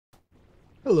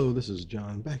Hello, this is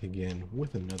John back again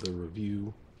with another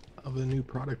review of a new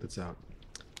product that's out.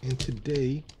 And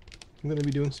today I'm going to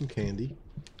be doing some candy.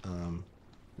 Um,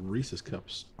 Reese's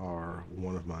Cups are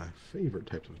one of my favorite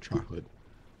types of chocolate,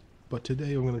 but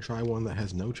today I'm going to try one that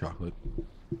has no chocolate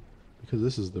because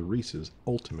this is the Reese's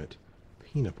Ultimate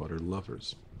Peanut Butter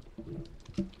Lovers.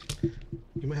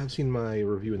 You might have seen my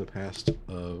review in the past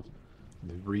of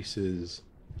the Reese's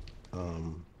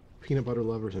Peanut Butter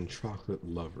Lovers and Chocolate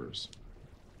Lovers.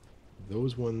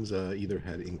 Those ones either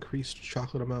had increased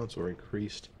chocolate amounts or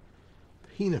increased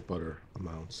peanut butter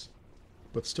amounts,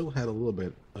 but still had a little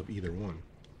bit of either one.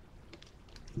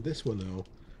 This one, though,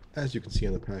 as you can see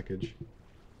on the package,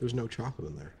 there's no chocolate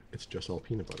in there. It's just all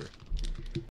peanut butter.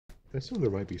 I assume there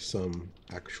might be some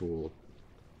actual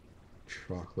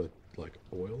chocolate, like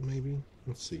oil, maybe?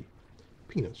 Let's see.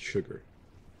 Peanuts, sugar,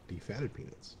 defatted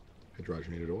peanuts,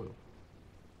 hydrogenated oil,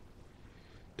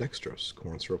 dextrose,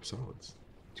 corn syrup solids,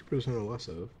 2% or less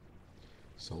of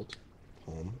salt,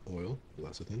 palm oil,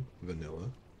 lecithin, vanilla,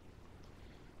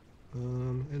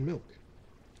 and milk.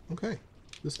 Okay,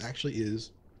 this actually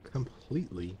is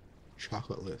completely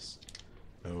chocolateless.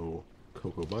 No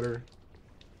cocoa butter,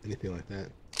 anything like that.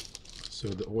 So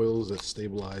the oils that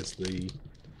stabilize the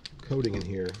coating in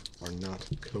here are not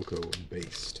cocoa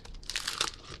based.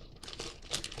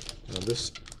 Now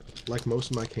this, like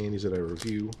most of my candies that I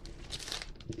review,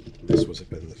 this was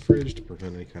in the fridge to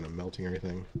prevent any kind of melting or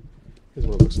anything. Here's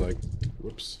what it looks like.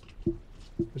 Whoops.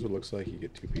 Here's what it looks like. You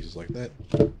get two pieces like that.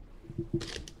 I've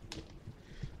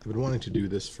been wanting to do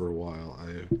this for a while.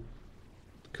 I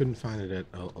couldn't find it at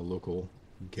a local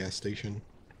gas station.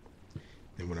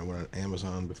 And when I went on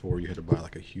Amazon before, you had to buy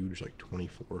like a huge, like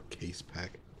 24 case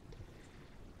pack.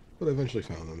 But I eventually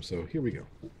found them, so here we go.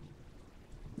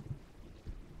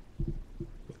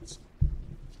 Let's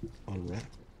unwrap.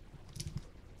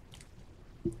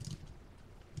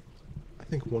 I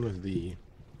think one of the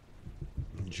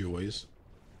joys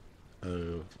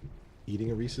of eating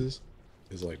a Reese's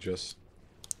is like just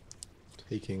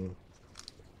taking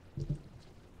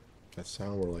that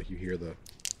sound where like you hear the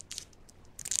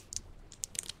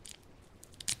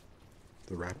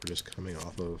wrapper just coming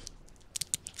off of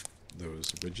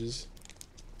those ridges,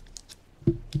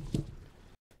 and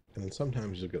then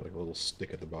sometimes you'll get like a little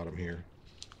stick at the bottom here,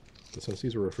 but since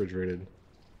these were refrigerated,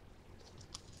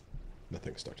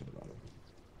 nothing stuck to the bottom.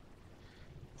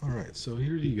 Alright, so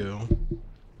here you go.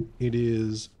 It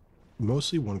is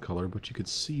mostly one color, but you could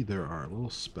see there are little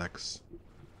specks.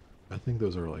 I think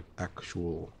those are like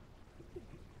actual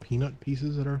peanut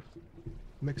pieces that are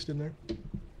mixed in there.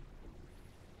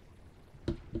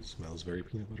 It smells very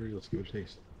peanut buttery. Let's give it a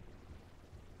taste.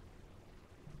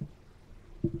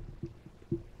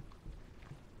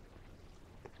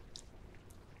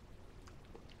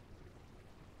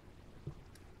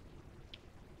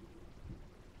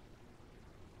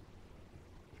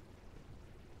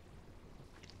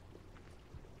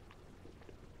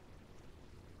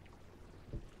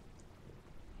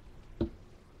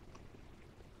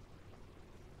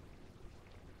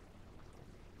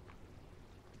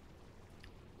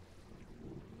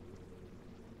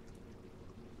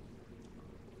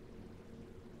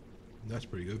 That's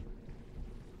pretty good.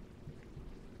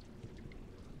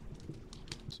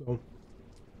 So,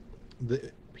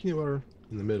 the peanut butter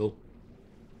in the middle,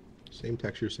 same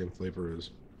texture, same flavor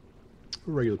as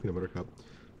a regular peanut butter cup.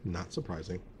 Not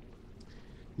surprising.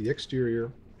 The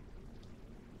exterior,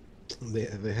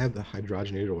 they have the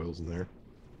hydrogenated oils in there.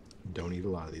 Don't eat a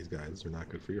lot of these guys; they're not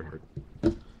good for your heart.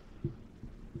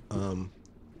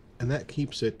 And that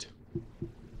keeps it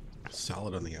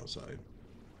solid on the outside,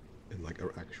 and like an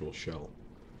actual shell.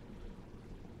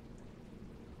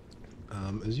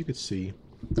 As you can see,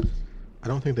 I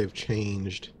don't think they've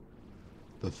changed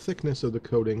the thickness of the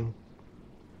coating.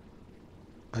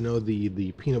 I know the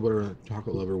peanut butter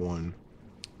chocolate lover one,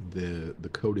 the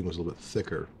coating was a little bit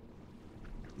thicker.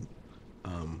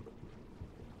 Um,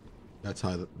 that's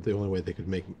how the only way they could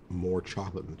make more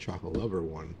chocolate than the chocolate lover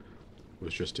one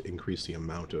was just to increase the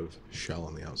amount of shell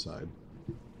on the outside.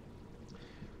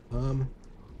 Um,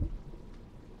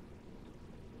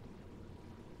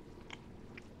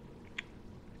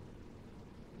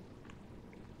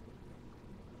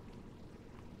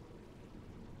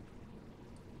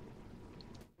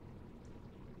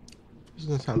 this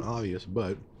doesn't sound obvious,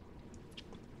 but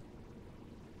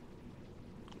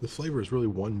the flavor is really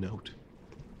one note.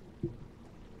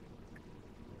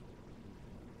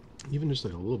 Even just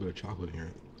like a little bit of chocolate in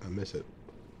here, I miss it.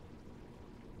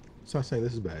 It's not saying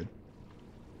this is bad.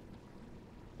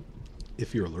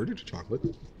 If you're allergic to chocolate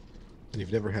and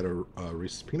you've never had a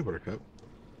Reese's peanut butter cup,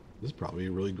 this is probably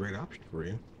a really great option for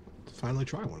you to finally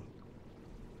try one.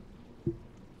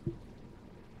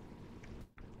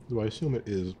 Though I assume it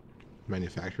is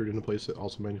manufactured in a place that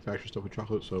also manufactures stuff with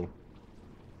chocolate, so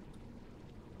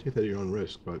take that at your own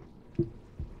risk, but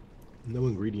no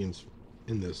ingredients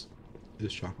in this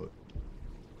is chocolate.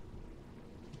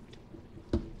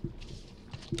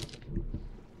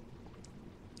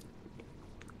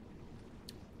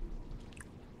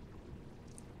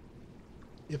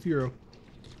 If you're an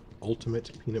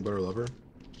ultimate peanut butter lover,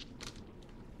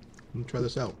 try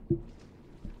this out.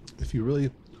 If you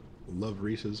really love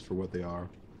Reese's for what they are,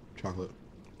 chocolate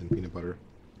and peanut butter,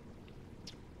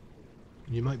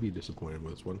 you might be disappointed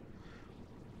with this one.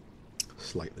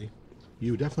 Slightly.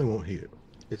 You definitely won't hate it.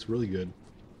 It's really good.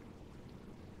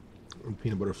 And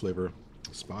peanut butter flavor,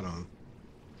 spot on.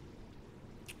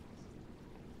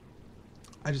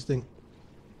 I just think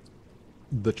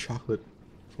the chocolate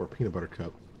for a peanut butter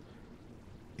cup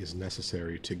is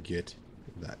necessary to get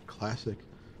that classic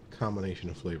combination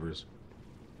of flavors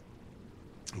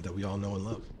that we all know and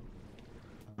love.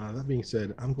 That being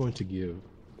said, I'm going to give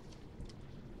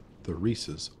the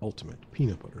Reese's Ultimate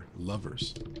Peanut Butter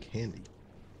Lovers Candy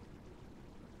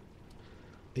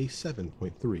a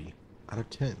 7.3 out of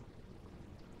 10.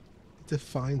 It's a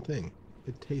fine thing.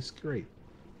 It tastes great.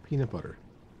 Peanut butter.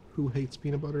 Who hates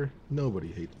peanut butter?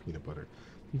 Nobody hates peanut butter.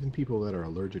 Even people that are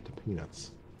allergic to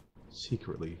peanuts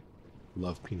secretly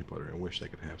love peanut butter and wish they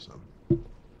could have some.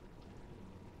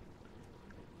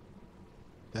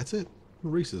 That's it.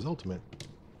 Reese's Ultimate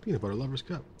Peanut Butter Lovers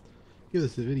Cup. Give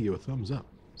this video a thumbs up.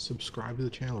 Subscribe to the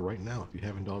channel right now if you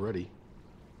haven't already.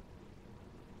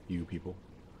 You people.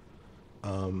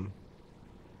 You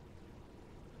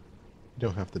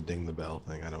don't have to ding the bell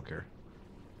thing. I don't care.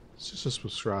 It's just a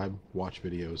subscribe, watch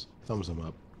videos, thumbs them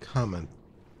up, comment.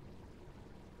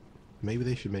 Maybe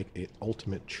they should make an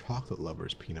Ultimate Chocolate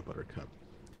Lovers Peanut Butter Cup.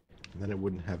 And then it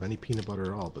wouldn't have any peanut butter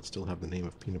at all, but still have the name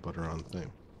of peanut butter on the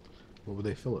thing. What would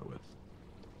they fill it with?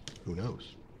 Who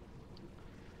knows?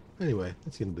 Anyway,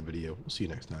 that's the end of the video. We'll see you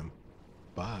next time.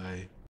 Bye.